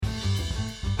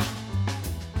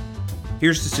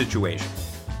Here's the situation.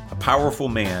 A powerful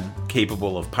man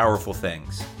capable of powerful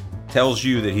things tells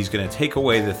you that he's going to take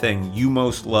away the thing you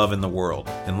most love in the world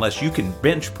unless you can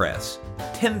bench press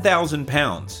 10,000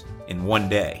 pounds in one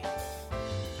day.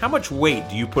 How much weight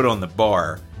do you put on the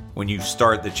bar when you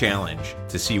start the challenge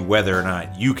to see whether or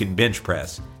not you can bench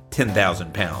press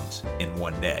 10,000 pounds in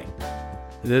one day?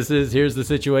 Here's the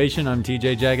situation. I'm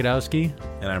TJ Jagodowski.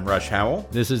 And I'm Rush Howell.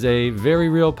 This is a very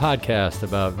real podcast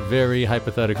about very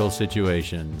hypothetical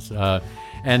situations.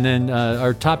 And then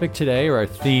our topic today, or our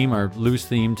theme, our loose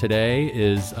theme today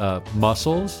is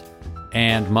muscles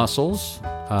and muscles.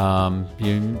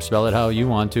 You spell it how you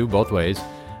want to, both ways.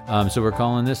 So we're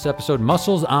calling this episode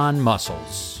Muscles on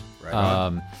Muscles. Right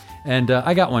on. And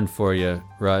I got one for you,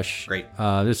 Rush. Great.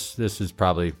 This is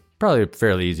probably a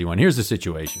fairly easy one. Here's the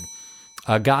situation.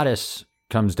 A goddess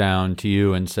comes down to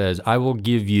you and says, I will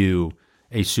give you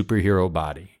a superhero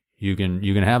body. You can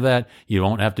have that. You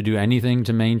won't have to do anything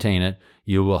to maintain it.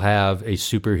 You will have a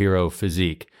superhero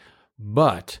physique.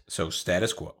 But So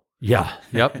status quo. yeah,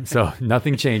 yep. So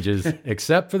nothing changes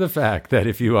except for the fact that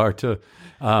if you are to,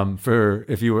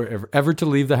 if you were ever to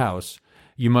leave the house,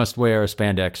 you must wear a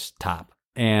spandex top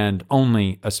and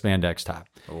only a spandex top.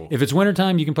 Oh. If it's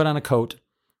wintertime, you can put on a coat.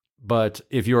 But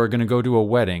if you're going to go to a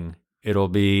wedding, it'll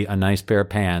be a nice pair of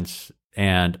pants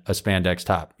and a spandex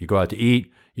top. You go out to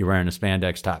eat, you're wearing a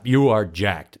spandex top. You are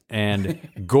jacked and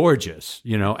gorgeous,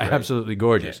 right. Absolutely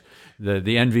gorgeous. Yeah.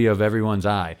 The envy of everyone's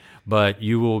eye. But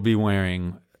you will be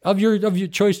wearing of your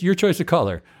choice of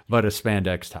color, but a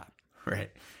spandex top. Right.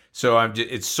 So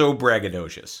it's so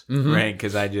braggadocious, right?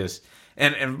 Because I just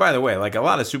and by the way, like a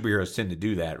lot of superheroes tend to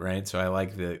do that, right? So I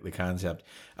like the concept.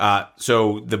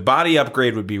 So the body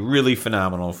upgrade would be really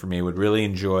phenomenal for me. Would really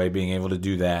enjoy being able to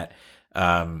do that.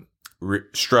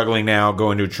 Struggling now,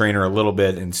 going to a trainer a little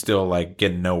bit and still like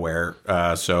getting nowhere.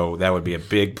 So that would be a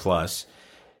big plus.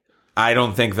 I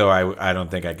don't think though. I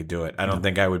don't think I could do it. I don't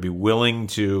think I would be willing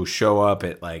to show up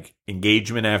at like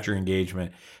engagement after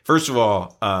engagement. First of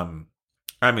all, I'm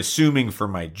assuming for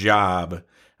my job,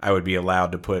 I would be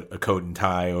allowed to put a coat and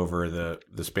tie over the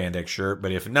spandex shirt.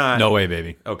 But if not, no way,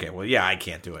 baby. Okay, well, yeah, I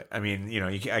can't do it. I mean,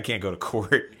 I can't go to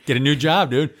court. Get a new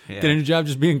job, dude. Yeah. Get a new job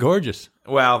just being gorgeous.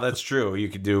 Well, that's true. You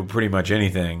could do pretty much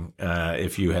anything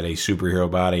if you had a superhero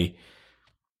body.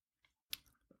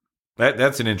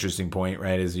 That's an interesting point,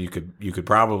 right? Is you could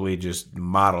probably just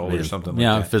model or something like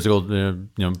that. Yeah, physical,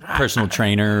 personal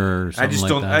trainer or something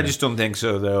like that. I just don't think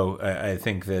so, though. I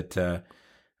think that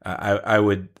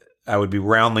I would be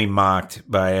roundly mocked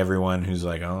by everyone who's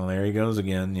like, oh, there he goes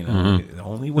again.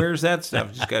 Only wears that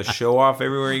stuff. Just got to show off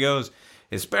everywhere he goes.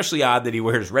 Especially odd that he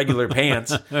wears regular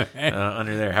pants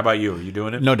under there. How about you? Are you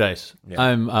doing it? No dice.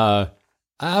 Yeah.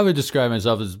 I would describe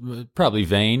myself as probably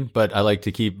vain, but I like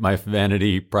to keep my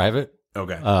vanity private.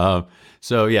 Okay.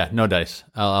 So yeah, no dice.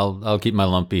 I'll keep my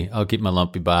lumpy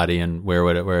body and wear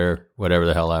whatever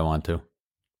the hell I want to.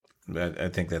 I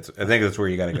think that's where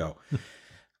you got to go.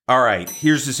 All right.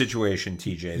 Here's the situation,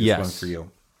 TJ. This one's for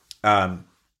you.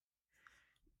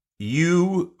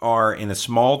 You are in a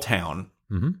small town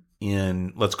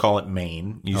in, let's call it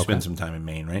Maine. You spent some time in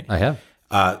Maine, right? I have.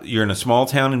 You're in a small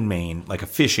town in Maine, like a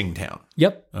fishing town.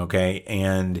 Yep. Okay.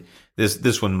 And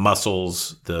this one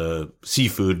Muscles, the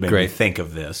seafood, made me think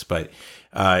of this. But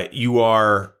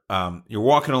you're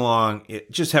walking along,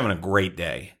 just having a great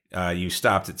day. You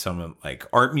stopped at some like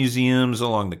art museums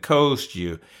along the coast.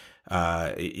 You've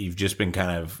just been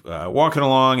kind of walking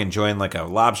along, enjoying like a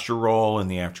lobster roll in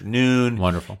the afternoon.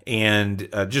 Wonderful. And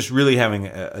just really having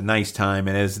a nice time.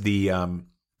 And as the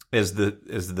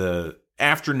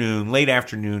late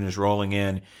afternoon is rolling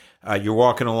in, you're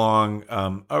walking along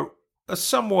a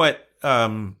somewhat a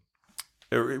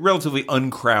relatively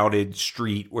uncrowded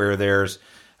street where there's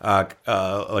like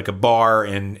a bar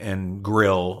and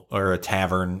grill, or a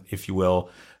tavern, if you will,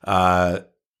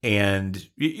 and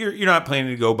you're not planning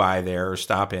to go by there or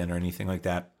stop in or anything like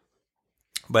that.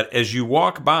 But as you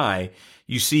walk by,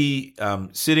 you see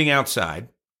sitting outside.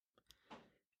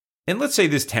 And let's say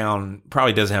this town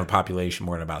probably doesn't have a population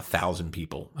more than about 1,000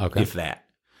 people, if that.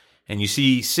 And you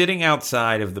see sitting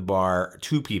outside of the bar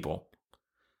 2 people,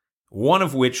 one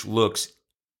of which looks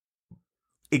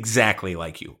exactly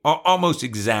like you, almost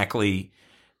exactly,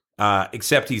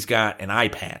 except he's got an eye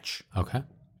patch. Okay.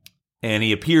 And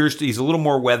he's a little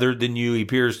more weathered than you. He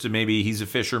appears to maybe he's a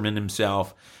fisherman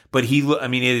himself, but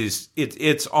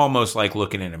it's almost like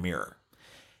looking in a mirror.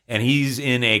 And he's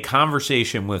in a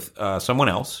conversation with someone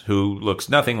else who looks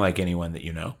nothing like anyone that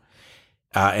you know,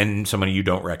 and somebody you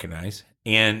don't recognize.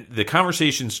 And the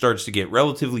conversation starts to get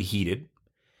relatively heated.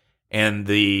 And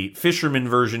the fisherman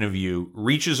version of you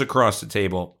reaches across the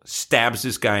table, stabs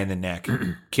this guy in the neck,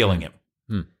 killing him.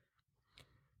 Hmm.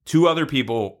 2 other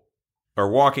people are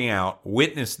walking out,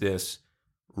 witness this,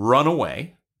 run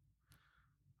away.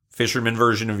 Fisherman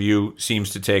version of you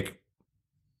seems to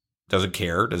doesn't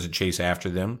care, doesn't chase after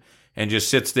them, and just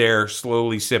sits there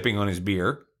slowly sipping on his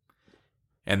beer,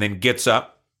 and then gets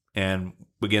up and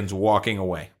begins walking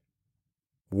away.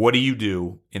 What do you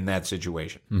do in that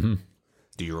situation? Mm-hmm.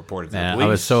 Do you report it to the police? I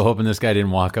was so hoping this guy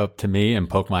didn't walk up to me and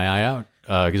poke my eye out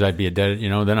because I'd be a dead,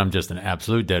 then I'm just an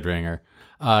absolute dead ringer.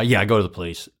 I go to the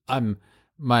police.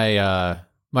 My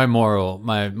moral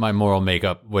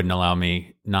makeup wouldn't allow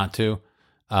me not to.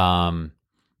 And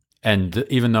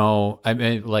even though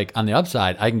like on the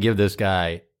upside, I can give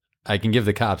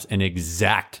the cops an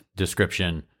exact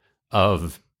description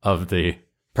of the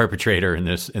perpetrator in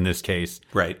this case.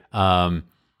 Right.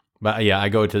 But yeah, I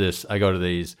go to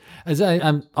these. As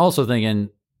I'm also thinking,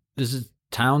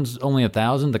 town's only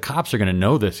 1,000. The cops are going to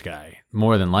know this guy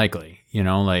more than likely.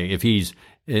 Like if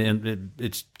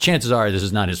it's chances are this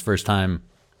is not his first and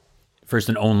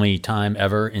only time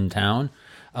ever in town.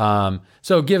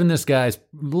 So given this guy's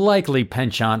likely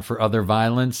penchant for other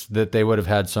violence, that they would have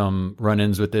had some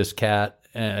run-ins with this cat,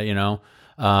 and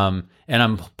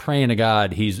I'm praying to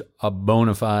God he's a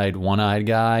bona fide one-eyed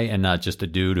guy and not just a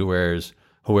dude who wears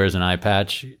an eye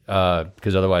patch,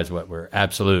 because otherwise we're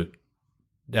absolute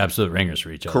ringers for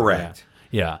each other. Correct.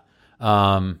 Yeah.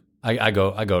 I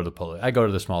go to the police. I go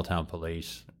to the small town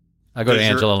police. I go to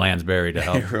Angela Lansbury to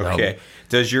help. Okay. Help.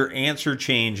 Does your answer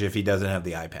change if he doesn't have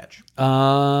the eye patch?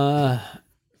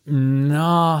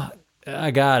 No.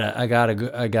 I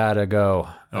gotta go.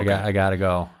 Okay. I gotta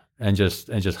go and just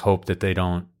hope that they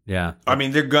don't. Yeah. I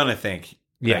mean, they're gonna think.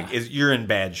 Yeah. You're in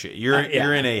bad shape. You're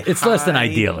in a. It's less than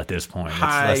ideal at this point.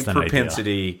 High it's less than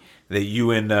propensity that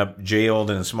you end up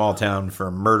jailed in a small town for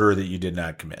a murder that you did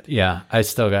not commit. Yeah. I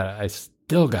still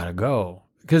gotta go.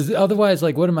 Because otherwise,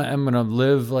 like, what am I'm going to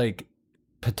live, like,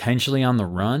 potentially on the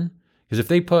run? Because if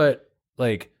they put,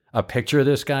 like, a picture of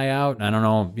this guy out, I don't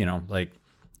know, like,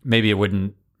 maybe it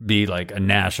wouldn't be, like, a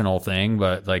national thing,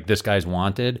 but, like, this guy's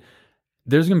wanted.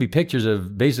 There's going to be pictures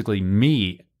of basically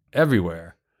me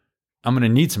everywhere. I'm going to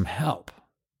need some help.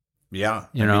 Yeah.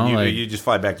 You just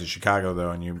fly back to Chicago,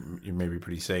 though, and you may be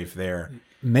pretty safe there.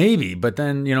 Maybe, but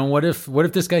then, what if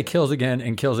this guy kills again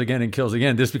and kills again and kills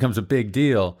again? This becomes a big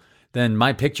deal. Then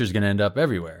my picture's going to end up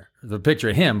everywhere. The picture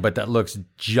of him, but that looks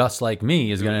just like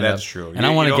me, is going to end up. That's true. And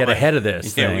I want to get ahead of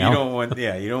this thing. You don't want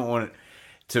it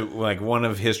to, like, one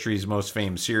of history's most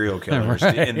famous serial killers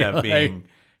to end up being,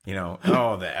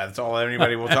 that's all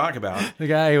anybody will talk about. The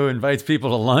guy who invites people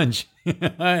to lunch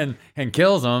and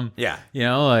kills them. Yeah.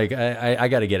 I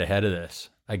got to get ahead of this.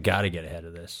 I got to get ahead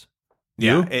of this.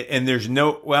 Yeah. And there's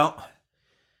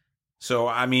so,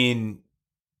 I mean,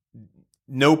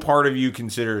 no part of you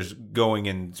considers going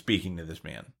and speaking to this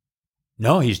man.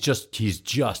 No, he's just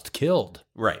killed.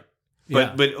 Right.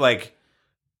 Yeah. But like,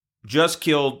 just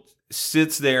killed,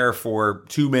 sits there for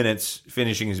 2 minutes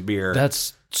finishing his beer.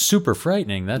 That's super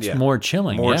frightening. That's more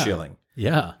chilling. More chilling.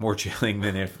 Yeah. More chilling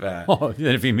than if... than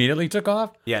if he immediately took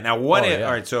off? Yeah. Now, all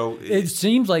right, so... It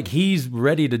seems like he's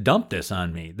ready to dump this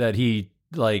on me. That he,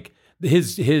 like,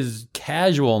 his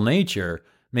casual nature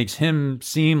makes him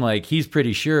seem like he's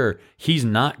pretty sure he's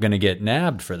not going to get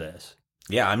nabbed for this.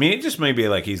 Yeah, I mean, it just may be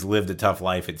like he's lived a tough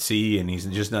life at sea and he's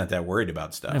just not that worried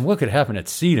about stuff. And what could happen at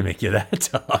sea to make you that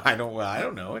tough? I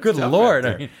don't know. It's Good tough Lord.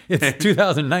 out there. I mean, it's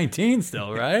 2019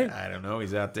 still, right? I don't know.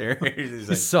 He's out there. He's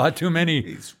He saw too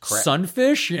many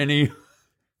sunfish and he...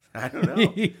 I don't know.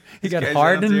 he got guy's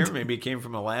hardened. out there. Maybe he came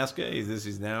from Alaska. He's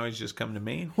just come to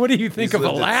Maine. What do you think of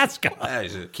Alaska?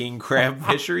 He's a king crab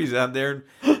fisher. He's out there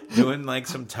doing like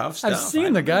some tough stuff. I've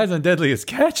seen the guys on Deadliest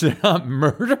Catch. They're not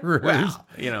murderers. Wow.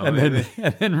 And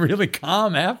then really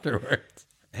calm afterwards.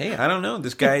 Hey, I don't know.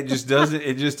 This guy just doesn't.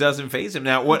 It just doesn't faze him.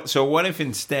 Now, what? So what if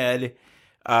instead?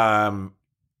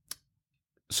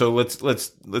 So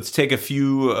let's take a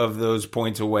few of those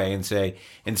points away and say,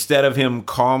 instead of him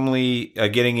calmly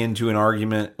getting into an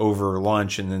argument over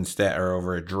lunch and then or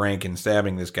over a drink and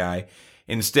stabbing this guy,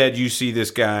 instead you see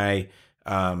this guy.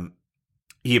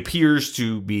 He appears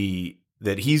to be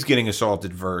that he's getting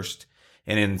assaulted first,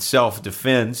 and in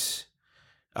self-defense,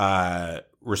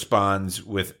 responds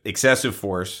with excessive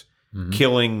force,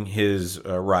 killing his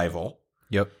rival.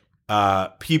 Yep.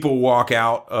 People walk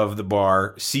out of the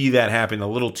bar, see that happen a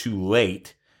little too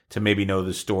late to maybe know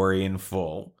the story in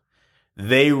full.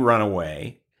 They run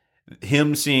away.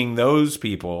 Him seeing those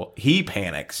people, he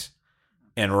panics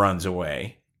and runs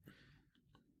away.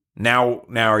 Now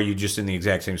are you just in the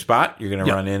exact same spot? You're going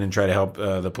to run in and try to help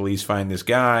the police find this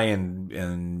guy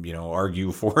and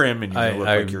argue for him, and you look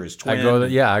like you're his twin.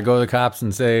 I go to the cops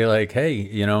and say like, hey,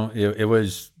 it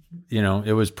was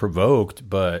provoked,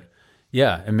 but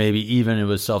yeah, and maybe even it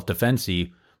was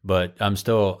self-defense-y, but I'm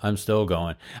still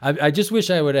going. I just wish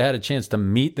I would have had a chance to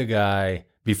meet the guy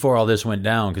before all this went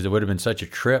down, because it would have been such a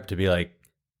trip to be like,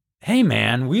 hey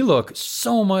man, we look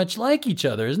so much like each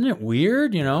other. Isn't it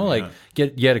weird? Like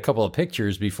get a couple of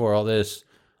pictures before all this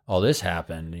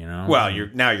happened, Well,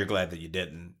 you're glad that you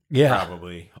didn't. Yeah.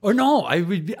 Probably. Or no,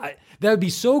 that would be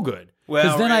so good.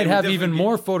 Because then I'd have even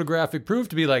more photographic proof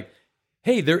to be like,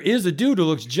 hey, there is a dude who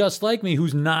looks just like me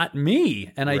who's not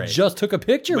me, and I just took a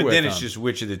picture with him. But then it's just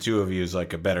which of the two of you is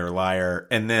like a better liar,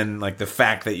 and then like the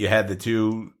fact that you had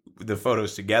the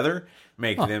photos together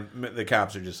make the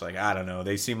cops are just like, I don't know,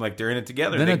 they seem like they're in it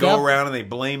together. Then they go around and they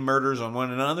blame murders on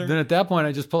one another. Then at that point,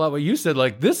 I just pull out what you said,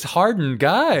 like, this hardened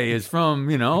guy is from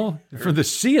the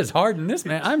sea is hardened. This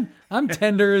man, I'm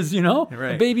tender as a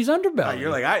baby's underbelly. You're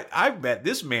like, I bet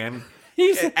this man,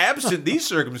 absent these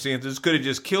circumstances, could have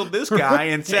just killed this guy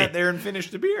and sat there and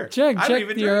finished the beer. Check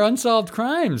your unsolved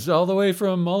crimes all the way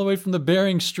from the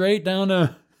Bering Strait down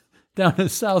to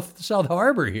South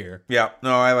Harbor here. Yeah,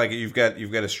 no, I like it. You've got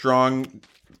a strong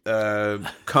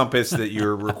compass that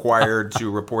you're required to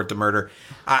report the murder.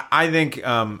 I think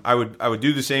I would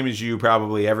do the same as you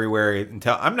probably everywhere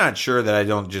until I'm not sure that I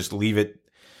don't just leave it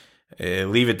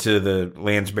to the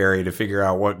Lansbury to figure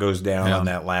out what goes down on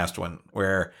that last one,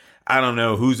 where I don't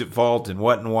know who's at fault and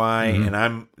what and why,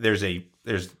 and there's a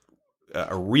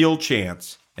real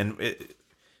chance, and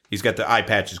he's got the eye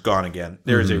patch is gone again.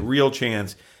 There is a real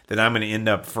chance that I'm going to end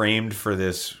up framed for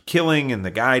this killing, and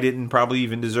the guy didn't probably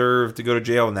even deserve to go to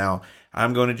jail. Now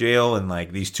I'm going to jail, and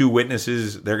like these two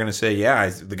witnesses, they're going to say, yeah,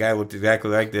 the guy looked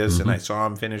exactly like this, and I saw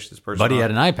him finish this person. But he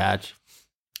had an eye patch.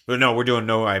 But no, we're doing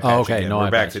no eye patch. Oh, okay, again. We're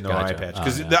back to no eye patch,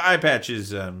 because the eye patch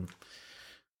is, that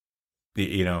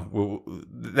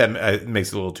makes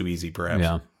it a little too easy, perhaps.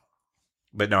 Yeah.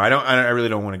 But no, I really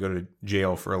don't want to go to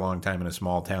jail for a long time in a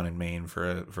small town in Maine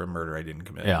for a murder I didn't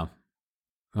commit. Yeah.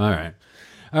 All right,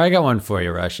 I got one for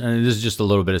you, Rush. And this is just a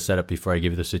little bit of setup before I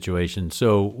give you the situation.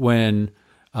 So when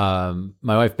my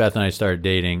wife Beth and I started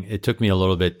dating, it took me a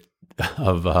little bit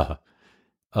of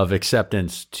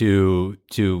acceptance to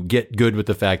get good with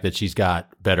the fact that she's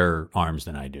got better arms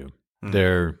than I do.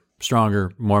 They're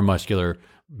stronger, more muscular,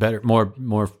 better,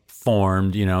 more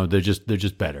formed. They're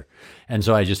just better. And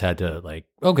so I just had to like,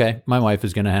 okay, my wife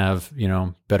is going to have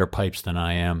better pipes than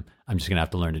I am. I'm just going to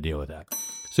have to learn to deal with that.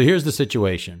 So here's the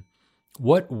situation.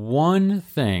 What one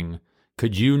thing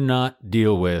could you not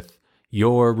deal with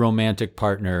your romantic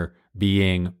partner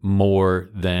being more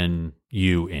than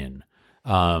you in?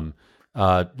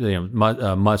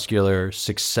 Muscular,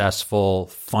 successful,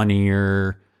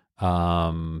 funnier,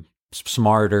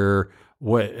 smarter,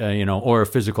 or a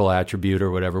physical attribute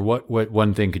or whatever. What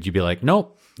one thing could you be like,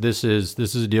 nope, this is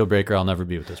a deal breaker. I'll never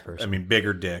be with this person. I mean,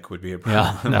 bigger dick would be a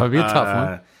problem. Yeah, that would be a tough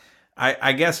one.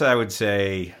 I guess I would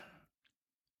say,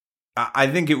 I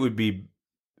think it would be,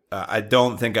 I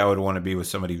don't think I would want to be with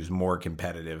somebody who's more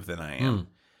competitive than I am.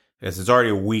 Because it's already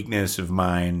a weakness of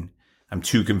mine. I'm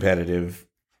too competitive,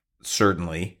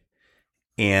 certainly.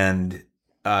 And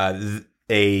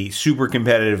a super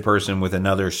competitive person with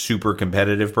another super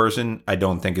competitive person, I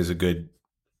don't think is a good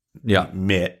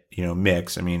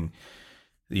mix. I mean,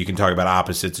 you can talk about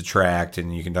opposites attract,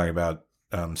 and you can talk about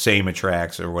same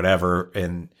attracts or whatever,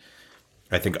 and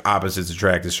I think opposites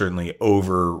attract is certainly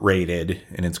overrated,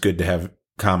 and it's good to have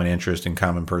common interest and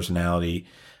common personality.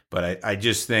 But I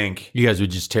just think you guys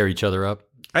would just tear each other up.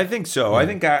 I think so. Yeah. I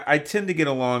think I tend to get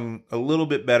along a little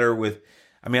bit better with.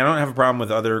 I mean, I don't have a problem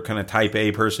with other kind of type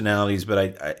A personalities,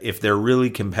 but if they're really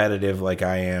competitive like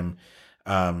I am,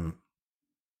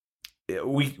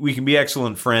 we can be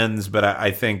excellent friends. But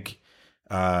I think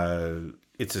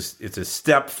it's a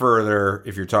step further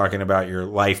if you're talking about your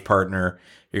life partner.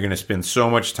 You're going to spend so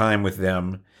much time with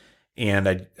them,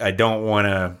 and I don't want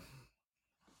to.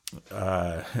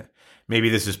 Maybe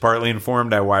this is partly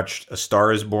informed. I watched A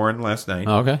Star Is Born last night.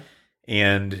 Oh, okay,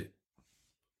 and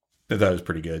I thought it was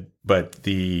pretty good. But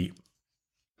they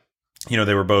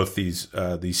were both these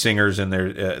singers, and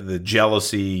the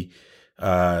jealousy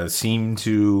seemed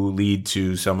to lead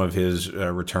to some of his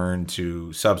return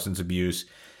to substance abuse.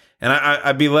 And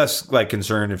I'd be less like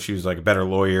concerned if she was like a better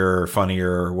lawyer or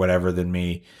funnier or whatever than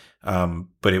me.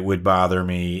 But it would bother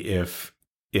me if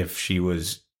she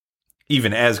was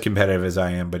even as competitive as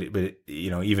I am, but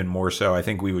even more so. I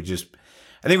think we would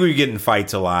get in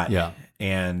fights a lot. Yeah.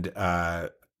 And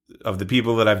of the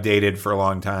people that I've dated for a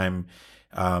long time,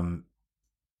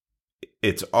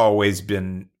 it's always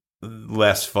been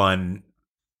less fun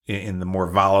in the more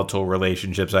volatile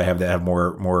relationships I have that have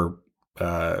more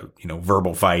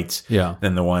verbal fights Yeah.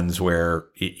 than the ones where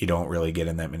you don't really get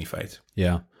in that many fights.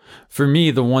 Yeah. For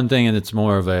me, the one thing, and it's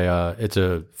more of it's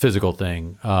a physical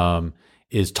thing,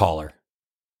 is taller.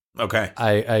 Okay.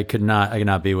 I could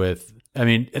not be with, I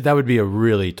mean, that would be a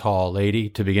really tall lady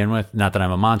to begin with. Not that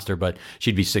I'm a monster, but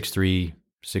she'd be 6'3",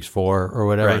 6'4", or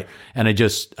whatever. Right. And I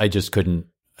just couldn't,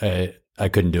 I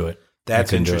couldn't do it.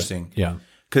 That's interesting. Yeah.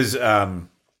 Because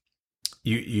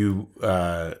you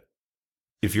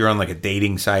if you're on like a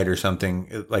dating site or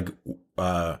something, like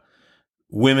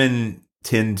women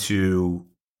tend to,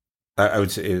 I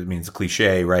would say, it means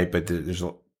cliche, right? But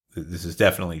this is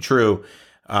definitely true.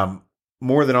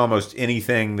 More than almost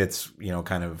anything that's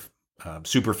kind of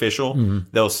superficial,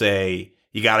 they'll say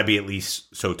you got to be at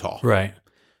least so tall, Right.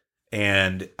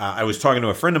 And I was talking to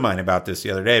a friend of mine about this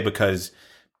the other day because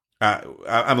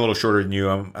I'm a little shorter than you.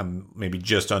 I'm maybe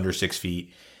just under 6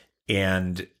 feet,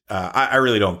 and I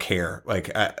really don't care.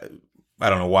 Like I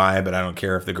don't know why, but I don't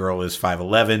care if the girl is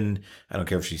 5'11". I don't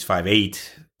care if she's 5'8".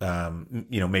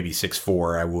 Maybe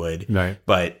 6'4". I would, Right.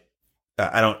 but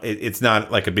I don't. It's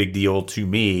not like a big deal to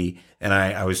me. And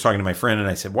I was talking to my friend, and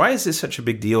I said, "Why is this such a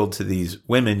big deal to these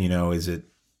women? Is it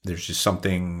there's just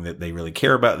something that they really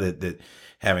care about that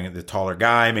having the taller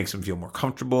guy makes them feel more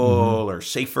comfortable or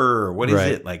safer, or what is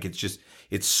Right. it? Like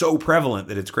it's so prevalent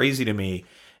that it's crazy to me."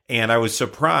 And I was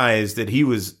surprised that he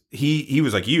was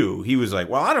like you. He was like,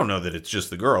 "Well, I don't know that it's just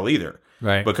the girl either."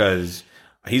 Right. Because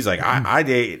he's like, I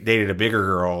dated a bigger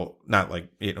girl, not like,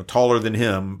 taller than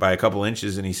him by a couple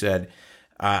inches. And he said,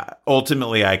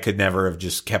 ultimately I could never have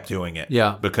just kept doing it.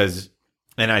 Yeah. Because,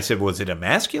 and I said, was it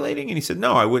emasculating? And he said,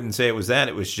 no, I wouldn't say it was that.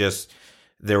 It was just,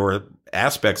 there were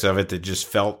aspects of it that just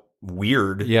felt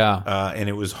weird. Yeah. And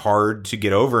it was hard to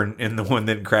get over. And the one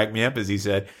that cracked me up is he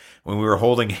said, when we were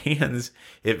holding hands,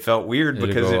 it felt weird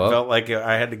because it felt like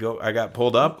I got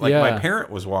pulled up like my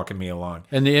parent was walking me along.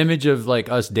 And the image of like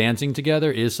us dancing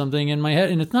together is something in my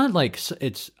head. And it's not like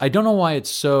I don't know why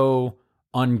it's so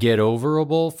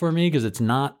unget-overable for me, because it's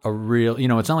not a real,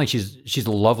 it's not like she's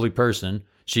a lovely person.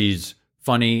 She's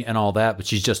funny and all that, but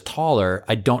she's just taller.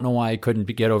 I don't know why I couldn't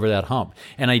get over that hump.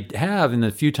 And I have in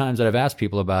the few times that I've asked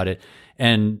people about it.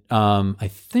 And I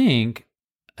think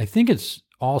it's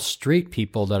all straight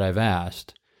people that I've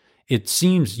asked. It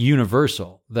seems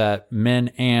universal that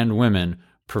men and women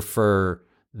prefer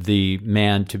the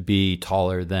man to be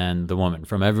taller than the woman.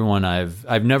 From everyone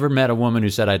I've never met a woman who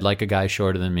said I'd like a guy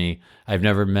shorter than me. I've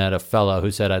never met a fella who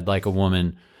said I'd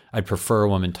prefer a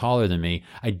woman taller than me.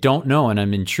 I don't know, and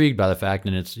I'm intrigued by the fact,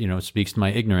 and it's speaks to my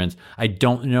ignorance. I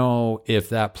don't know if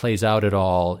that plays out at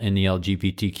all in the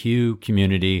LGBTQ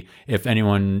community. If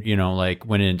anyone, like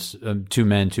when it's 2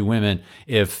 men, 2 women,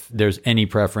 if there's any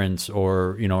preference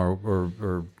or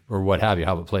or what have you,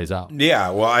 how it plays out. Yeah,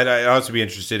 well, I'd also be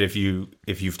interested if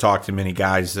you've talked to many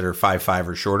guys that are 5'5"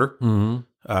 or shorter,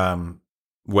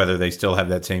 whether they still have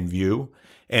that same view.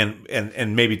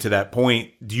 And maybe to that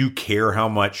point, do you care how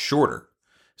much shorter?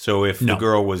 So if the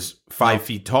girl was 5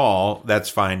 feet tall, that's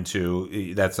fine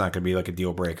too. That's not going to be like a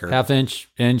deal breaker. Half inch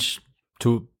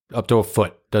to up to a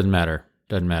foot. Doesn't matter.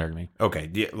 Doesn't matter to me.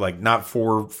 Okay. Like not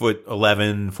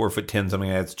 4'11", 4'10", something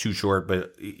that's too short,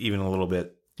 but even a little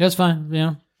bit. That's fine.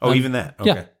 Yeah. Oh, even that.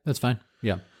 Okay. Yeah, that's fine.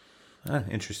 Yeah.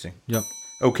 Interesting. Yep.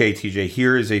 Okay, TJ,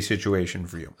 here is a situation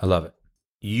for you. I love it.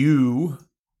 You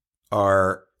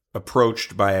are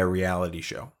approached by a reality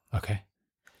show. Okay.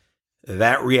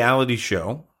 That reality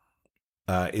show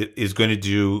is going to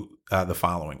do the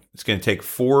following. It's going to take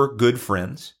 4 good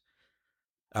friends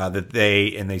that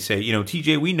they say,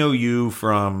 TJ, we know you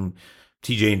from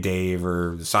TJ and Dave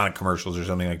or the Sonic commercials or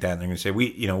something like that. And they're going to say,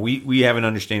 we have an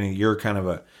understanding that you're kind of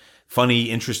a funny,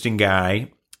 interesting guy,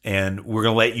 and we're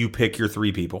going to let you pick your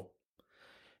 3 people,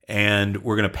 and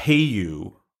we're going to pay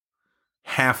you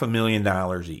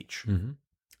 $500,000 each. Mm-hmm.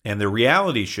 And the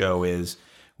reality show is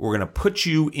we're going to put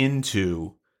you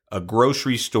into a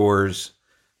grocery store's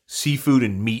seafood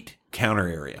and meat counter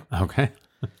area. Okay.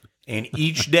 And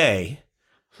each day,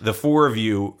 the 4 of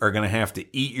you are going to have to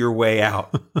eat your way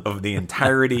out of the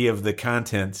entirety of the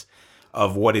contents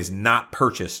of what is not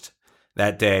purchased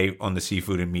that day on the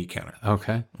seafood and meat counter.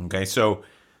 Okay. Okay. So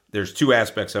there's 2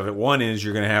 aspects of it. One is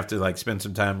you're going to have to like spend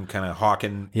some time kind of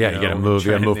hawking. Yeah, you got to move.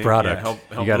 You got to move product. Help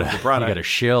you got move the product. You got to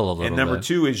shill a little. And number bit.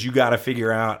 2 is you got to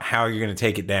figure out how you're going to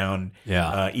take it down.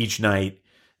 Each night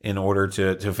in order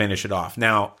to finish it off.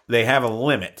 Now they have a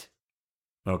limit.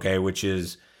 Okay, which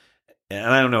is, and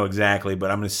I don't know exactly, but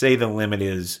I'm going to say the limit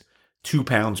is 2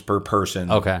 pounds per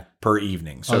person. Okay. Per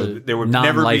evening. So there would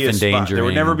never be a spot. There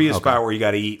would never be a spot where you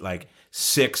got to eat like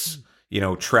 6,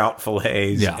 trout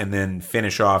fillets, Yeah. and then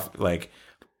finish off like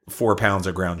 4 pounds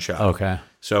of ground chuck. Okay.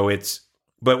 So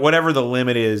but whatever the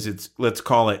limit is, let's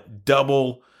call it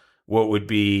double what would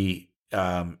be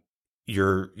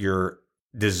your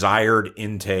desired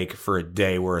intake for a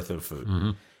day worth of food.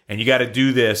 Mm-hmm. And you got to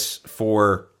do this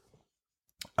for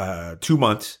 2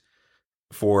 months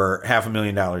for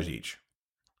 $500,000 each.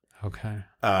 Okay.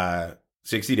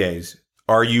 60 days.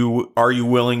 Are you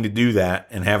willing to do that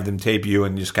and have them tape you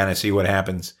and just kind of see what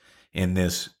happens in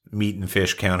this meat and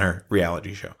fish counter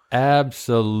reality show?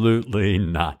 Absolutely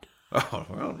not. Oh,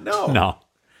 well, no. No.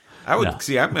 I would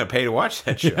see. I'm going to pay to watch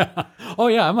that show. Yeah. Oh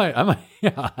yeah, I might.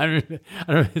 Yeah, I don't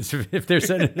know if they're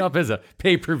setting it up as a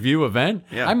pay-per-view event.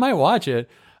 Yeah. I might watch it.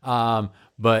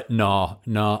 But no,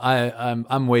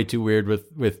 I'm way too weird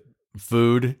with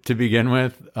food to begin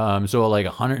with. So like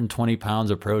 120 pounds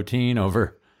of protein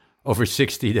over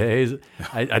 60 days.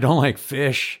 I don't like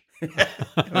fish.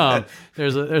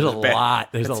 There's a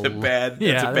lot. That's a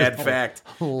bad fact.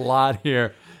 A lot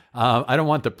here. I don't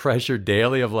want the pressure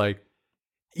daily of like,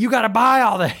 you got to buy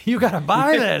all that. You got to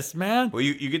buy this, man. Well,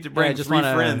 you get to bring 3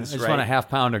 friends. I just want a half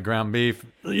pound of ground beef.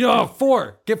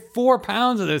 Get 4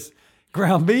 pounds of this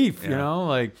ground beef.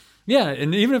 Yeah.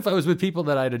 And even if I was with people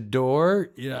that I'd adore,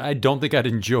 I don't think I'd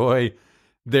enjoy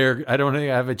I don't think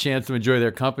I have a chance to enjoy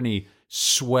their company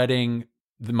sweating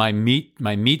my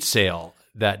meat sale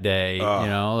that day.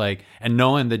 And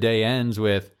knowing the day ends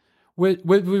with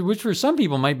which for some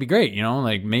people might be great.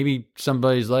 Like maybe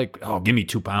somebody's like, oh, give me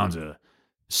 2 pounds of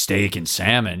steak and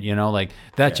salmon,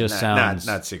 that just sounds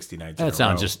not 60 nights. That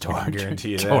sounds just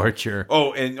torture.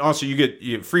 Oh, and also you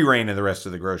get free reign of the rest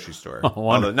of the grocery store.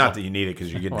 Although not that you need it because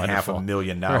you're getting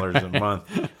 $500,000 a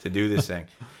month to do this thing.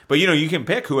 But you can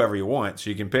pick whoever you want. So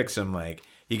you can pick some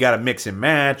you got to mix and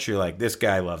match. You're like, this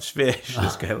guy loves fish.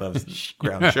 This guy loves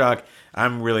ground chuck.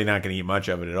 I'm really not going to eat much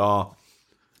of it at all.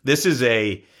 This is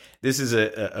a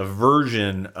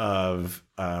version of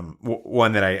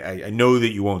one that I know that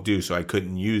you won't do, so I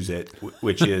couldn't use it,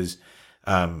 which is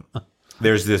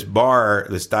there's this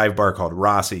dive bar called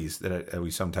Rossi's that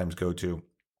we sometimes go to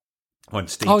on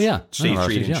State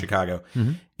Street in Chicago.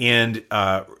 Mm-hmm. And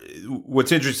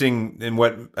what's interesting and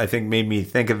what I think made me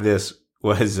think of this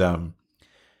was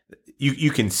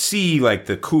you can see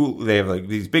they have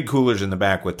these big coolers in the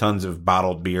back with tons of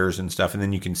bottled beers and stuff, and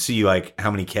then you can see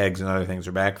how many kegs and other things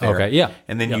are back there. Okay, yeah.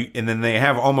 And then they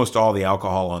have almost all the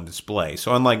alcohol on display.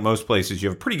 So unlike most places, you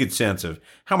have a pretty good sense of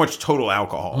how much total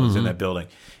alcohol is in that building.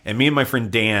 And me and my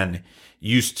friend Dan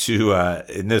used to,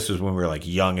 and this was when we were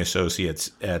young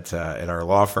associates at our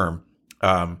law firm.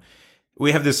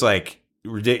 We have this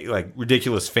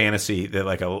ridiculous fantasy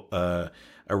that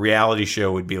a reality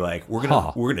show would be like, we're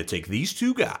gonna take these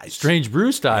 2 guys, Strange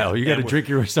Brew style. You got to drink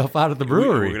yourself out of the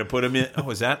brewery. We're gonna put them in.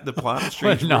 Oh, is that the plot of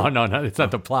Strange Brew? No, it's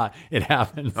not the plot. It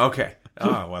happens. Okay.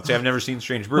 Oh well, see, I've never seen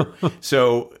Strange Brew.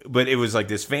 So, but it was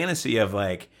this fantasy of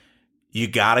you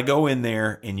got to go in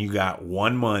there and you got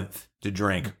 1 month to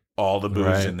drink all the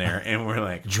booze in there, and we're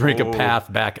like, drink a path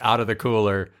back out of the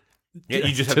cooler. Yeah,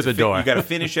 you just have to the door. You got to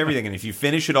finish everything, and if you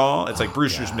finish it all, it's like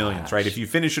Brewster's Millions, right? If you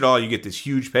finish it all, you get this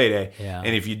huge payday, and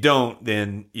if you don't,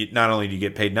 then not only do you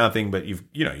get paid nothing, but you've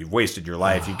wasted your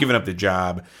life. You've given up the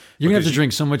job. You're gonna have to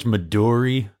drink so much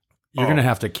Midori. You're gonna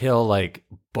have to kill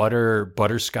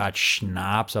butterscotch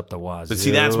schnapps up the wazoo. But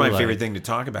see, that's my favorite thing to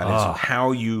talk about is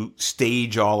how you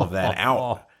stage all of that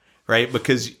out, right?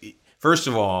 Because first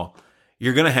of all,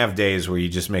 you're going to have days where you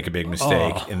just make a big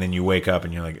mistake and then you wake up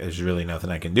and you're like, there's really nothing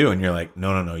I can do. And you're like,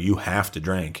 no, you have to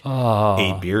drink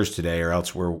 8 beers today or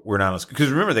else we're not.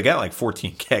 Because remember, they got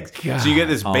 14 kegs. God, so you get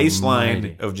this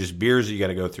baseline of just beers that you got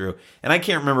to go through. And I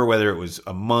can't remember whether it was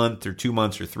a month or 2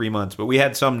 months or 3 months, but we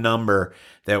had some number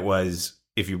that was,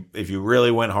 if you really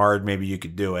went hard, maybe you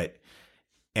could do it.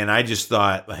 And I just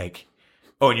thought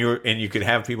and you could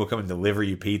have people come and deliver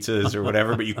you pizzas or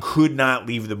whatever, but you could not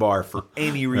leave the bar for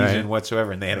any reason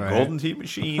whatsoever. And they had a Golden Tee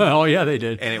machine. Oh yeah, they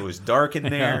did. And it was dark in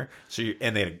there. So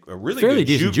and they had a really fairly good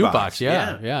decent jukebox.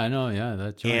 Yeah, I know. Yeah,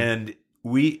 that's right. And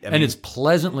it's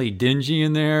pleasantly dingy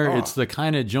in there. It's the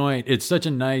kind of joint. It's such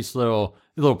a nice little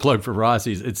plug for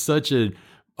Rossi's. It's such a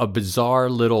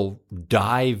bizarre little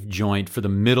dive joint for the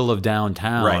middle of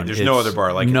downtown. Right. There's no other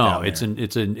bar like it. No, it's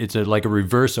like a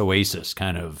reverse Oasis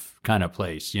kind of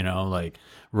place,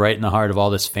 right in the heart of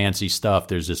all this fancy stuff.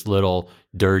 There's this little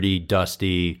dirty,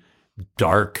 dusty,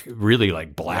 dark, really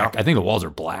black. I think the walls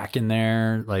are black in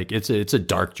there. It's a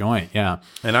dark joint. Yeah.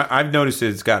 And I've noticed that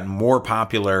it's gotten more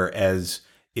popular as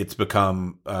it's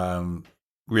become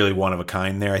really one of a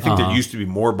kind there. I think there used to be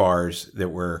more bars that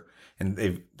were,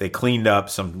 and they cleaned up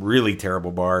some really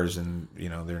terrible bars, and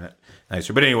they're not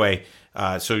nicer. But anyway,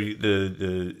 so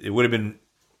it would have been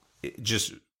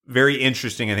just very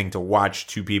interesting, I think, to watch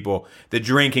two people. The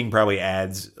drinking probably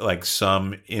adds like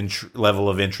some level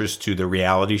of interest to the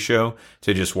reality show,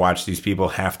 to just watch these people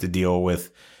have to deal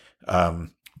with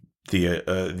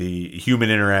the human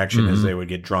interaction as they would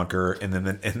get drunker, and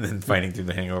then fighting through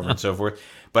the hangover and so forth.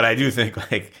 But I do think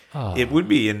like it would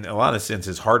be, in a lot of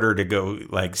senses, harder to go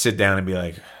like sit down and be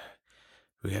like,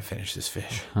 we gotta finish this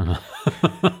fish.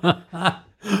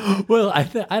 Well,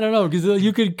 I don't know, because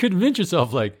you could convince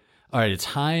yourself like, all right, it's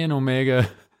high in omega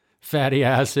fatty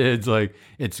acids, like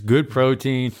it's good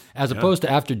protein, as opposed to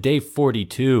after day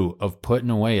 42 of putting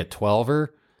away a 12er,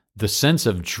 the sense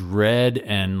of dread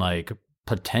and like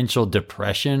potential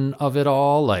depression of it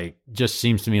all, like, just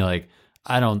seems to me like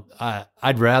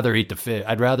I'd rather eat the fish.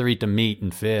 I'd rather eat the meat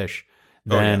and fish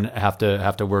than have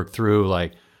to work through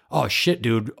like, oh shit,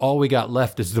 dude, all we got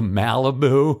left is the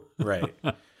Malibu. Right.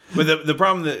 But the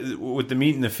problem with the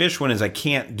meat and the fish one is I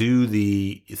can't do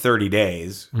the 30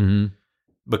 days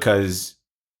because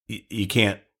you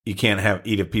can't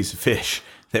eat a piece of fish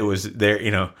that was there.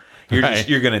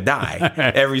 You're going to die.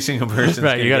 Every single person.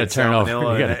 Right. You got to turn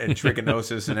over and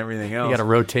trichinosis and everything else. You got to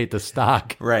rotate the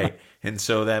stock. Right. And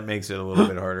so that makes it a little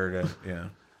bit harder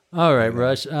to. All right,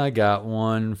 Rush, I got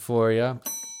one for you.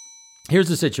 Here's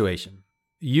the situation.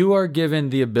 You are given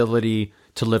the ability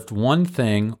to lift one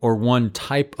thing or one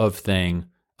type of thing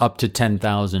up to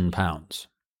 10,000 pounds.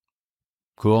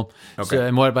 Cool. Okay. So,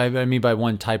 and what I mean by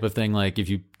one type of thing, like if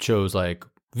you chose like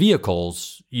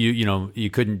vehicles, you don't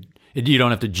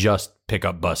have to just pick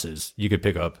up buses. You could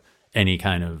pick up any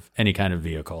kind of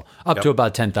vehicle up to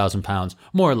about 10,000 pounds,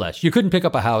 more or less. You couldn't pick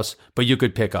up a house, but you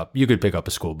could pick up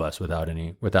a school bus without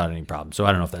any problem. So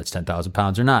I don't know if that's 10,000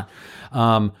 pounds or not.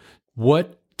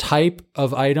 What type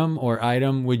of item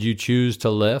would you choose to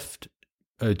lift,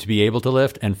 to be able to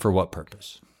lift, and for what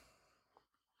purpose?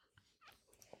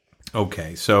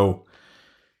 Okay, so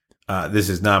this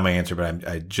is not my answer, but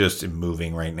I just am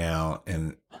moving right now,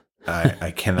 and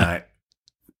I cannot.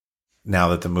 Now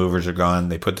that the movers are gone,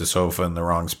 they put the sofa in the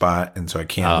wrong spot, and so I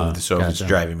can't move the sofa. Gotcha. It's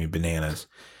driving me bananas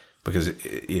because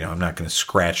I'm not going to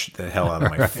scratch the hell out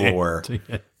of my floor.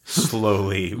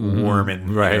 Slowly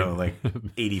warming, like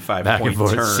 85 back point and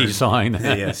forth, turn, seesawing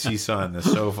that. Yeah, seesawing the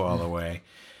sofa all the way.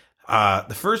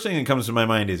 The first thing that comes to my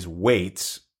mind is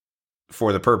weights,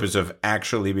 for the purpose of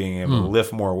actually being able to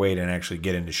lift more weight and actually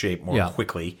get into shape more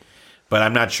quickly. But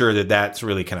I'm not sure that that's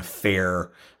really kind of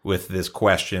fair with this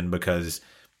question, because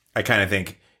I kind of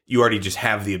think you already just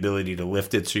have the ability to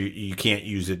lift it, so you can't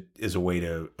use it as a way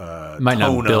to might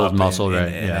tone not build up muscle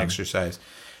and exercise.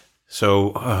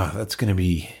 So that's gonna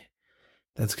be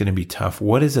tough.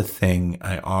 What is a thing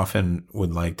I often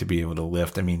would like to be able to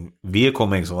lift? I mean, vehicle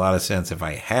makes a lot of sense if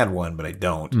I had one, but I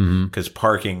don't, because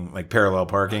parking, like parallel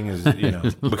parking, is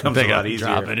becomes a lot easier.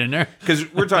 Drop it in there, because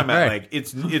we're talking about like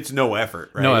it's no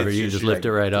effort, right? No effort. You just lift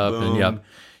it right up, boom, and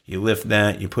you lift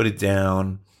that, you put it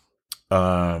down.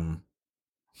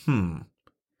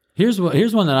 Here's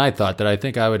one that I thought that I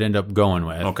think I would end up going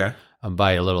with. Okay.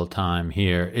 Buy a little time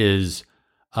here is,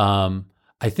 I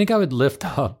think I would lift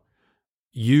up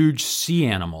huge sea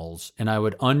animals and I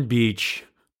would unbeach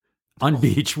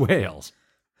whales.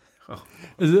 Oh.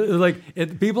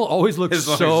 People always look as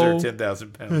long so as they're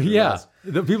 10,000 pounds. Yeah,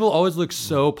 the people always look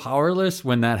so powerless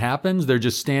when that happens. They're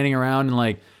just standing around and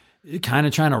like kind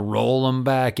of trying to roll them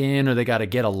back in, or they got to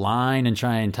get a line and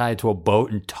try and tie it to a boat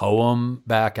and tow them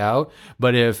back out.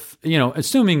 But if,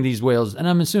 assuming these whales, and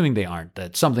I'm assuming they aren't,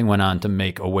 that something went on to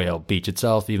make a whale beach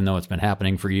itself, even though it's been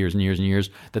happening for years and years and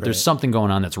years, that there's something going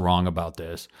on that's wrong about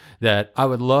this, that I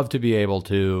would love to be able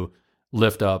to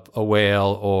lift up a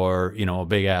whale or, a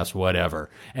big ass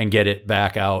whatever and get it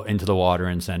back out into the water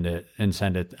and send it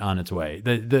on its way.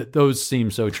 Those seem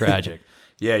so tragic.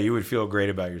 Yeah, you would feel great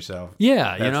about yourself.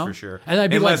 Yeah, that's for sure. And I'd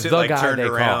be unless like the it guy turned they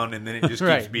around call. And then it just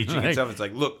keeps beaching itself. It's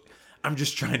like, look, I'm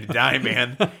just trying to die,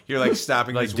 man. You're like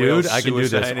stopping like, this dude, whale I can do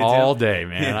this all day,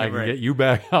 man. Yeah, I can get you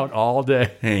back out all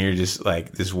day. And you're just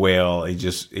like, this whale, he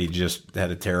just had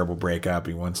a terrible breakup.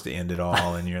 He wants to end it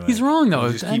all, and you're like, he's wrong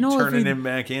though. Just keep turning him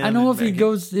back in. I know if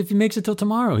he makes it till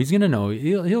tomorrow, he's gonna know.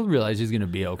 He'll realize he's gonna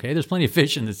be okay. There's plenty of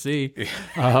fish in the sea.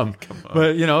 Come on.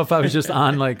 But if I was just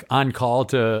on call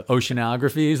to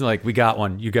oceanographies, like, we got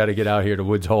one. You got to get out here to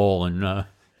Woods Hole and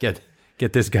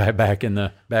get this guy back in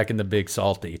the big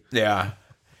salty. Yeah.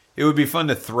 It would be fun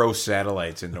to throw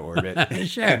satellites into orbit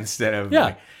instead of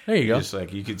there you go. Just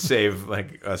like you could save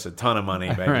like us a ton of money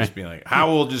by just being like,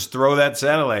 how we'll just throw that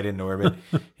satellite into orbit.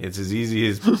 It's as easy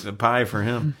as a pie for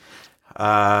him.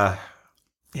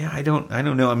 Yeah, I don't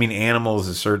know. I mean, animals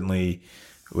is certainly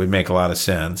would make a lot of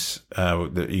sense.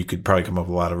 You could probably come up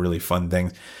with a lot of really fun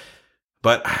things.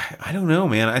 But I don't know,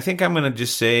 man. I think I'm going to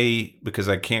just say, because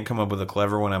I can't come up with a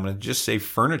clever one, I'm going to just say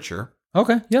furniture.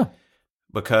 Okay, yeah.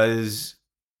 Because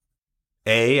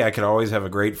I could always have a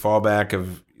great fallback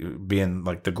of being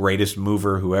like the greatest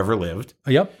mover who ever lived.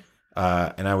 Yep.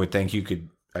 And I would think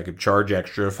I could charge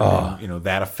extra for being,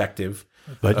 that effective.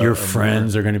 But your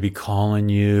friends are going to be calling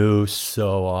you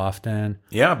so often.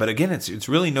 Yeah, but again, it's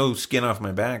really no skin off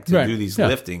my back to do these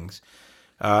liftings.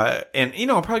 And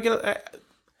I'll probably get.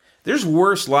 There's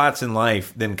worse lots in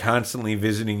life than constantly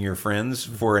visiting your friends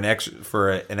for an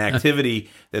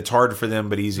activity that's hard for them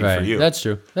but easy for you. That's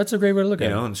true. That's a great way to look at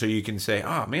it. And so you can say,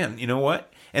 "Oh man, you know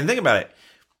what?" And think about it.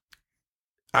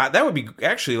 That would be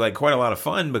actually like quite a lot of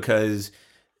fun because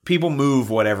people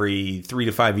move every 3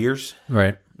 to 5 years,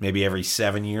 right? Maybe every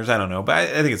 7 years. I don't know, but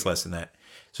I think it's less than that.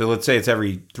 So let's say it's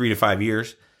every 3 to 5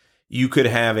 years. You could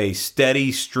have a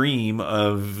steady stream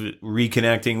of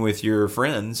reconnecting with your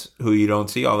friends who you don't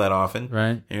see all that often. Right.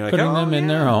 And you're like, putting them in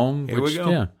their home. Here we go.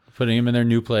 Yeah. Putting them in their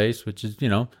new place, which is,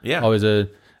 always an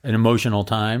emotional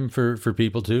time for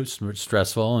people too. It's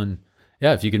stressful. And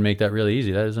yeah, if you can make that really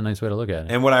easy, that is a nice way to look at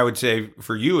it. And what I would say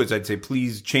for you is I'd say,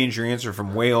 please change your answer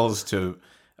from whales to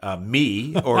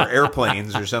me or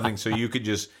airplanes or something, so you could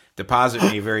just deposit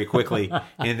me very quickly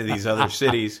into these other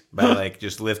cities by like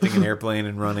just lifting an airplane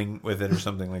and running with it or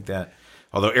something like that.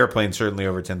 Although airplanes certainly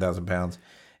over 10,000 pounds,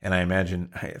 and I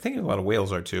think a lot of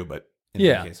whales are too. But in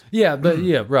any case.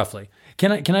 Roughly.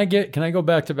 Can I go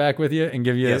back to back with you and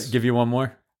give you one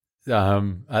more?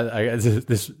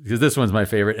 This one's my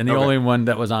favorite, and the only one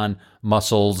that was on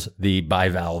muscles, the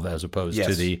bivalve, as opposed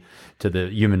to the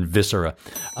human viscera.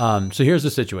 So here's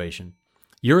the situation: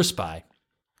 you're a spy,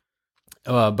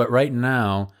 but right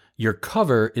now your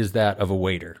cover is that of a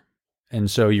waiter, and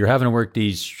so you're having to work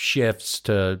these shifts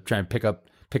to try and pick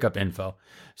up info.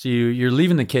 So you're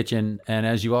leaving the kitchen, and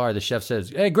as you are, the chef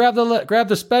says, "Hey, grab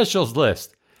the specials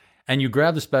list," and you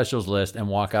grab the specials list and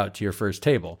walk out to your first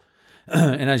table.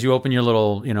 And as you open your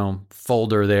little,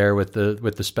 folder there with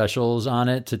the specials on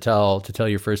it to tell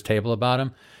your first table about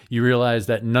them, you realize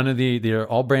that they're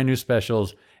all brand new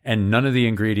specials, and none of the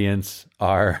ingredients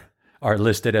are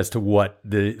listed as to what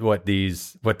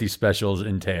these specials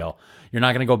entail. You're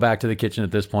not going to go back to the kitchen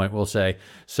at this point. We'll say,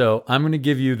 so I'm going to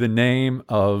give you the name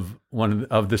of one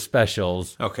of the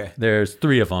specials. Okay. There's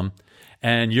 3 of them,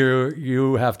 and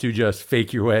you have to just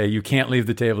fake your way. You can't leave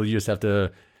the table. You just have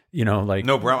to.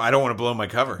 No, bro, I don't want to blow my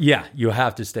cover. Yeah, you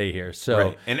have to stay here. So,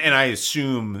 right. And I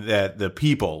assume that the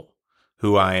people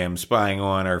who I am spying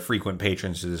on are frequent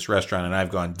patrons to this restaurant, and I've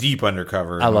gone deep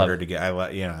undercover in order to get. I'm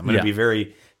going to be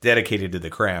very dedicated to the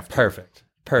craft. Perfect.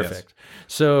 Yes.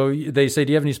 So they say,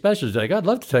 "Do you have any specials?" You're like, "I'd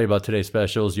love to tell you about today's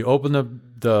specials." You open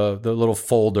the little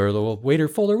folder, the little waiter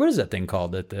folder. What is that thing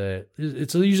called?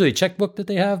 It's usually a checkbook that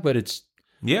they have, but it's.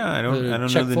 Yeah, I don't know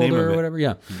the name of it. Or whatever,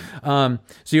 yeah.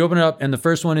 So you open it up, and the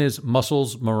first one is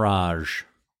Mussels Mirage.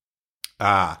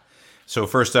 So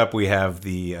first up we have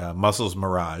the Mussels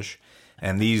Mirage,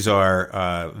 and these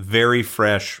are very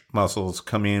fresh mussels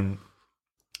come in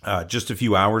just a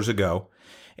few hours ago.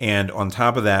 And on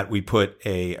top of that, we put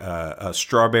a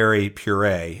strawberry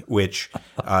puree, which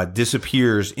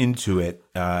disappears into it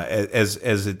as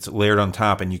it's layered on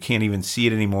top, and you can't even see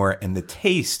it anymore. And the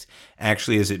taste,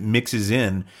 actually, as it mixes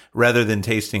in, rather than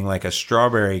tasting like a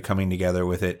strawberry coming together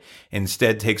with it,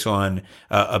 instead takes on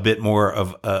a bit more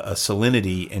of a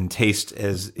salinity and tastes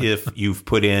as if you've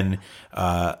put in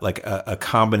like a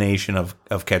combination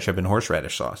of ketchup and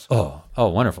horseradish sauce. Oh,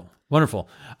 wonderful.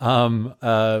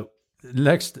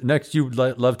 Next, you'd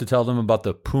love to tell them about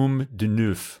the Pomme de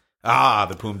Neuf.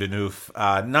 The Pomme de Neuf.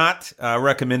 Not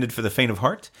recommended for the faint of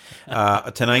heart.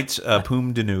 Tonight's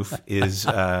Pomme de Neuf is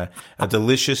a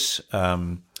delicious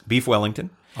beef Wellington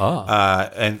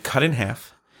and cut in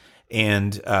half.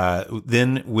 And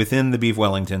then within the beef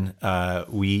Wellington,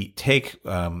 we take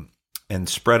and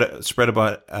spread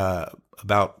about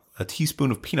a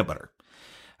teaspoon of peanut butter.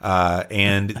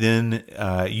 And then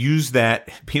use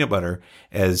that peanut butter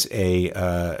as a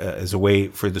way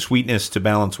for the sweetness to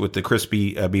balance with the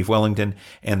crispy beef Wellington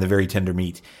and the very tender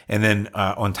meat. And then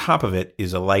on top of it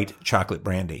is a light chocolate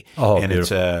brandy. Oh, and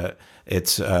beautiful.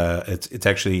 It's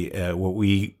actually what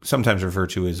we sometimes refer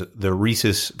to as the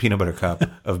Reese's peanut butter cup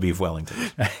of beef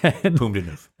Wellington. Pomme de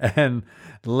Neuf. And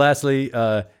lastly,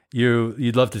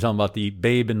 you'd love to tell them about the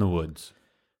Babe in the Woods.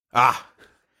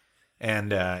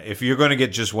 And if you're going to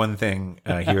get just one thing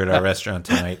here at our restaurant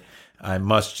tonight, I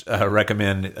must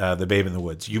recommend The Babe in the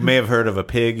Woods. You may have heard of a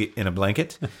pig in a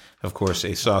blanket. Of course,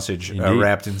 a sausage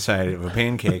wrapped inside of a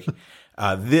pancake.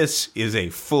 This is a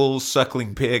full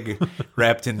suckling pig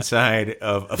wrapped inside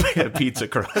of a pizza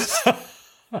crust.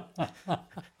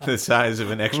 The size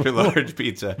of an extra large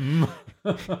pizza.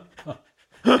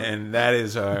 And that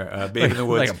is our Babe in the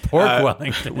Woods. Like a pork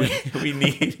Wellington.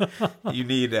 You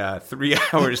need 3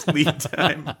 hours lead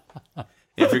time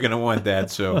if you're going to want that.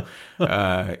 So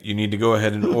you need to go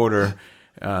ahead and order.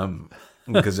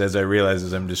 Because as I realize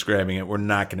as I'm describing it, we're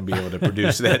not going to be able to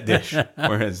produce that dish,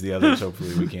 whereas the others,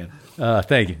 hopefully, we can.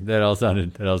 Thank you. That all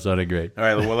sounded great. All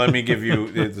right. Well, let me give you,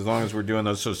 as long as we're doing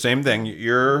those. So same thing.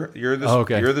 You're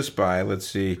the spy. Let's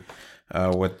see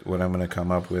what I'm going to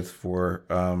come up with for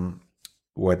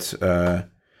what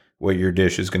your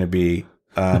dish is going to be.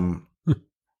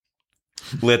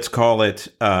 Let's call it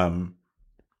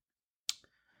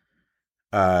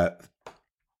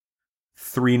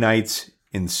 3 nights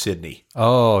in Sydney.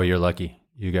 Oh, you're lucky.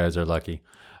 You guys are lucky.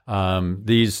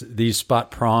 These spot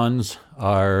prawns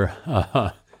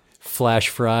are flash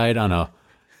fried on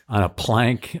a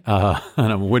plank,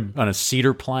 on a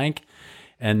cedar plank,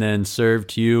 and then served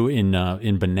to you in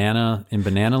banana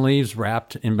leaves,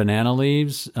 wrapped in banana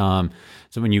leaves. So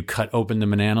when you cut open the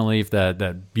banana leaf,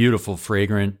 that beautiful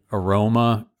fragrant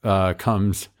aroma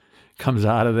comes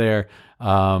out of there,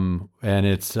 and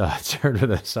it's served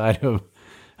with a side of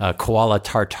koala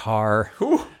tartare.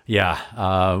 Ooh.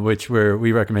 Yeah, which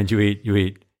we recommend you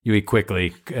eat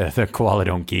quickly. The koala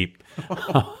don't keep.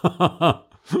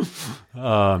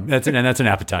 That's an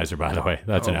appetizer, by the way.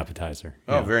 That's an appetizer.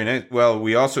 Oh, yeah. Very nice. Well,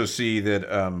 we also see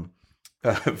that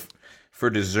for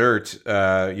dessert,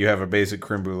 you have a basic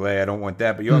creme brulee. I don't want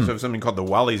that, but you also have something called the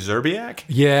Wally Zerbiak.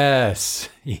 Yes,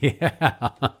 yeah,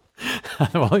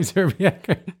 the Wally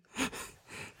Zerbiak.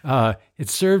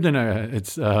 It's served in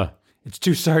it's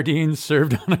 2 sardines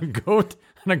served on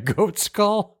a goat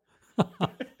skull.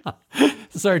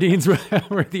 Sardines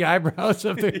where the eyebrows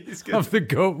of the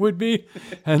goat would be,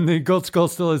 and the goat skull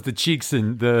still has the cheeks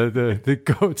and the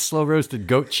goat slow roasted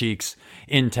goat cheeks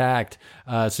intact.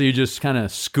 So you just kind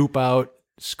of scoop out,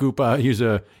 use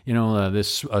a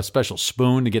special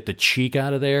spoon to get the cheek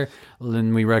out of there.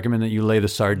 Then we recommend that you lay the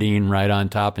sardine right on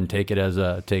top and take it as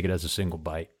a single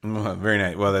bite. Oh, very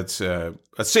nice. Well, that's a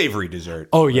savory dessert.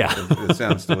 Oh yeah, it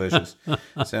sounds delicious.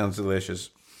 Sounds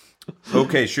delicious.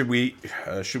 Okay, should we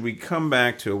come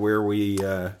back to where we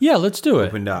let's do it.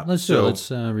 Opened up. Let's do it.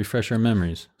 Let's refresh our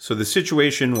memories. So the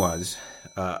situation was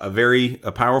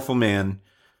a powerful man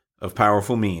of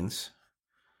powerful means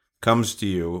comes to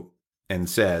you and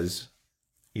says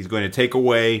he's going to take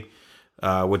away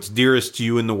what's dearest to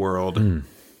you in the world.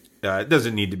 It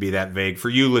doesn't need to be that vague. For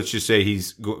you, let's just say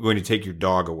he's going to take your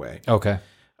dog away. Okay.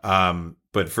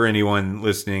 But for anyone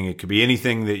listening, it could be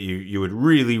anything that you would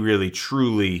really, really,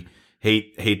 truly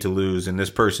hate to lose. And this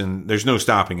person, there's no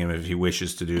stopping him if he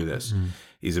wishes to do this.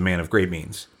 He's a man of great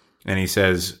means. And he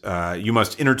says, you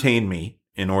must entertain me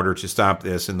in order to stop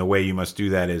this. And the way you must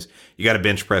do that is you got to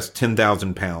bench press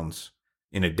 10,000 pounds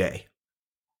in a day.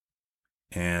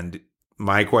 And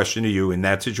my question to you in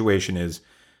that situation is,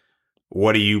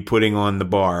 what are you putting on the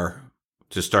bar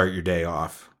to start your day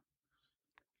off?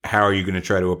 How are you going to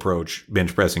try to approach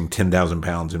bench pressing 10,000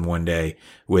 pounds in one day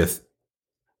with,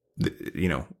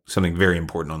 something very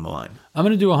important on the line? I'm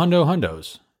going to do a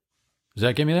hundos. Does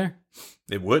that get me there?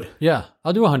 It would. Yeah,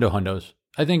 I'll do a hundos.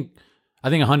 I think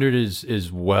 100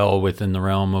 is well within the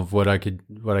realm of what I could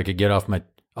get off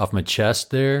my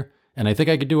chest there, and I think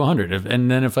I could do 100.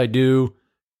 And then if I do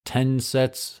 10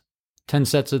 sets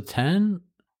of 10,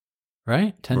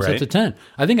 right? 10 sets of 10.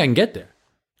 I think I can get there.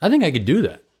 I think I could do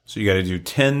that. So you got to do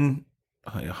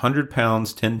 100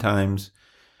 pounds 10 times.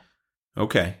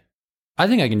 Okay. I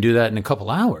think I can do that in a couple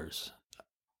hours.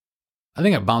 I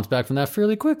think I bounced back from that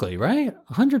fairly quickly, right?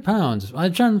 100 pounds.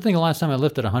 I'm trying to think the last time I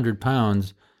lifted 100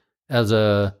 pounds as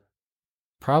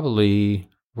probably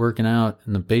working out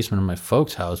in the basement of my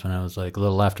folks' house when I was like a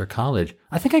little after college.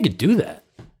 I think I could do that.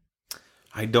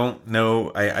 I don't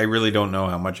know. I really don't know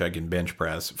how much I can bench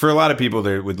press. For a lot of people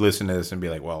that would listen to this and be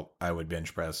like, well, I would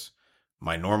bench press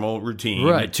my normal routine.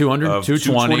 Right, 200,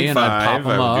 220, and I pop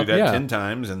them I would up. do that 10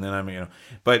 times, and then I'm,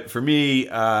 But for me,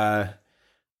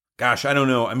 gosh, I don't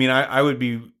know. I mean, I would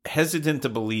be hesitant to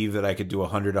believe that I could do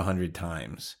 100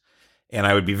 times. And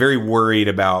I would be very worried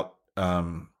about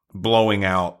blowing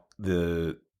out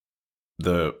the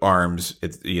arms,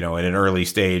 at an early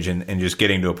stage and just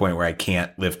getting to a point where I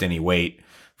can't lift any weight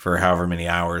for however many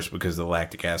hours because of the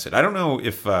lactic acid. I don't know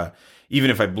if even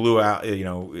if I blew out,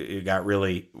 it got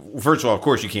really. First of all, of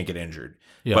course, you can't get injured,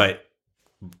 but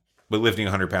but lifting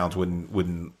 100 pounds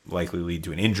wouldn't likely lead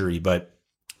to an injury. But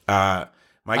my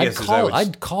guess is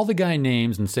I'd call the guy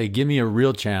names and say, "Give me a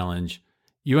real challenge.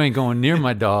 You ain't going near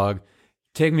my dog.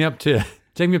 Take me up to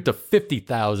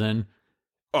 50,000."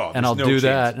 And I'll do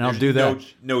that. And I'll do that.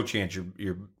 No chance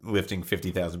you're lifting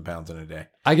 50,000 pounds in a day.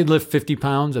 I could lift 50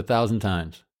 pounds 1,000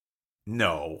 times.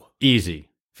 No. Easy.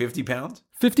 50 pounds?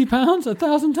 50 pounds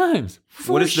 1,000 times.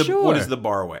 What is the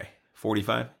bar weigh?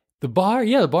 45? The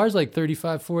bar's like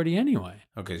 35, 40 anyway.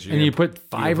 Okay, so you put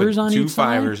fivers on each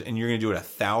side? 2 fivers, and you're going to do it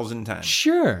 1,000 times.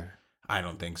 Sure. I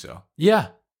don't think so. Yeah.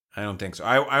 I don't think so.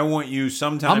 I want you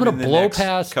sometime I'm gonna in the blow next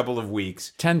past couple of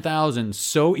weeks. 10,000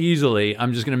 so easily.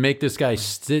 I'm just going to make this guy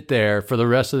sit there for the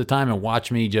rest of the time and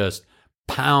watch me just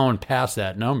pound past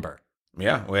that number.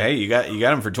 Yeah. Well, hey, you got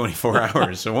him for 24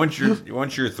 hours. So once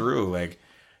you're through, like,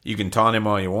 you can taunt him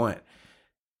all you want.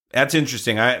 That's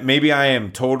interesting. Maybe I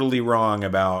am totally wrong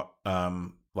about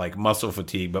like muscle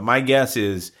fatigue, but my guess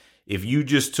is if you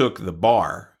just took the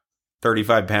bar,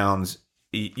 35 pounds,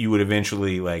 you would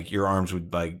eventually, like, your arms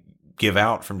would, like, give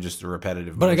out from just the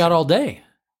repetitive motion. I got all day,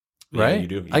 right? Yeah, you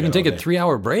do. I can take a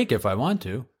 3-hour break if I want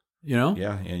to, you know?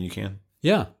 Yeah, you can.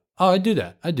 Yeah. Oh, I do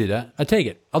that. I take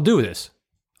it. I'll do this.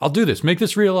 Make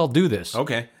this real. I'll do this.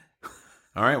 Okay.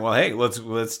 All right. Well, hey,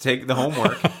 let's take the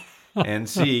homework and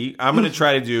see. I'm going to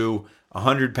try to do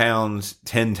 100 pounds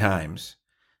 10 times,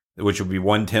 which will be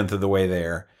 1/10 of the way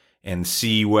there, and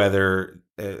see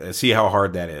see how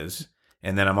hard that is.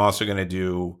 And then I'm also going to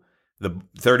do the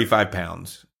 35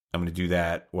 pounds. I'm going to do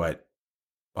that,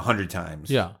 100 times.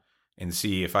 Yeah. And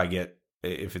see if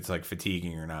it's like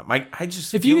fatiguing or not.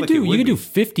 If you could do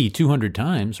 50, 200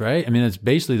 times, right? I mean, it's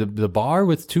basically the bar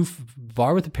with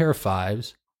a pair of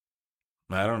fives.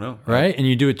 I don't know. Right? And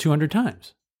you do it 200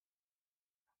 times.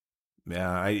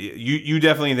 Yeah. You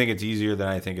definitely think it's easier than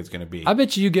I think it's going to be. I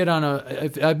bet you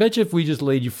I bet you if we just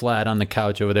laid you flat on the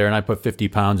couch over there and I put 50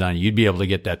 pounds on you, you'd be able to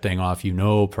get that thing off you,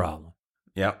 no problem.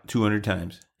 Yeah. 200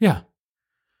 times. Yeah.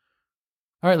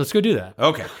 All right, let's go do that.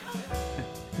 Okay.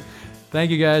 Thank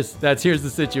you, guys. Here's the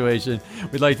situation.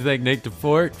 We'd like to thank Nick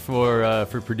DeFort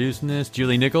for producing this,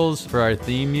 Julie Nichols for our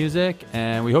theme music,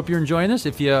 and we hope you're enjoying this.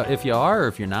 If you are, or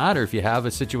if you're not, or if you have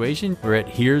a situation, we're at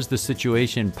Here's the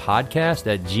Situation Podcast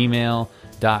at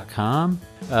gmail.com.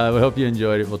 We hope you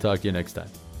enjoyed it. We'll talk to you next time.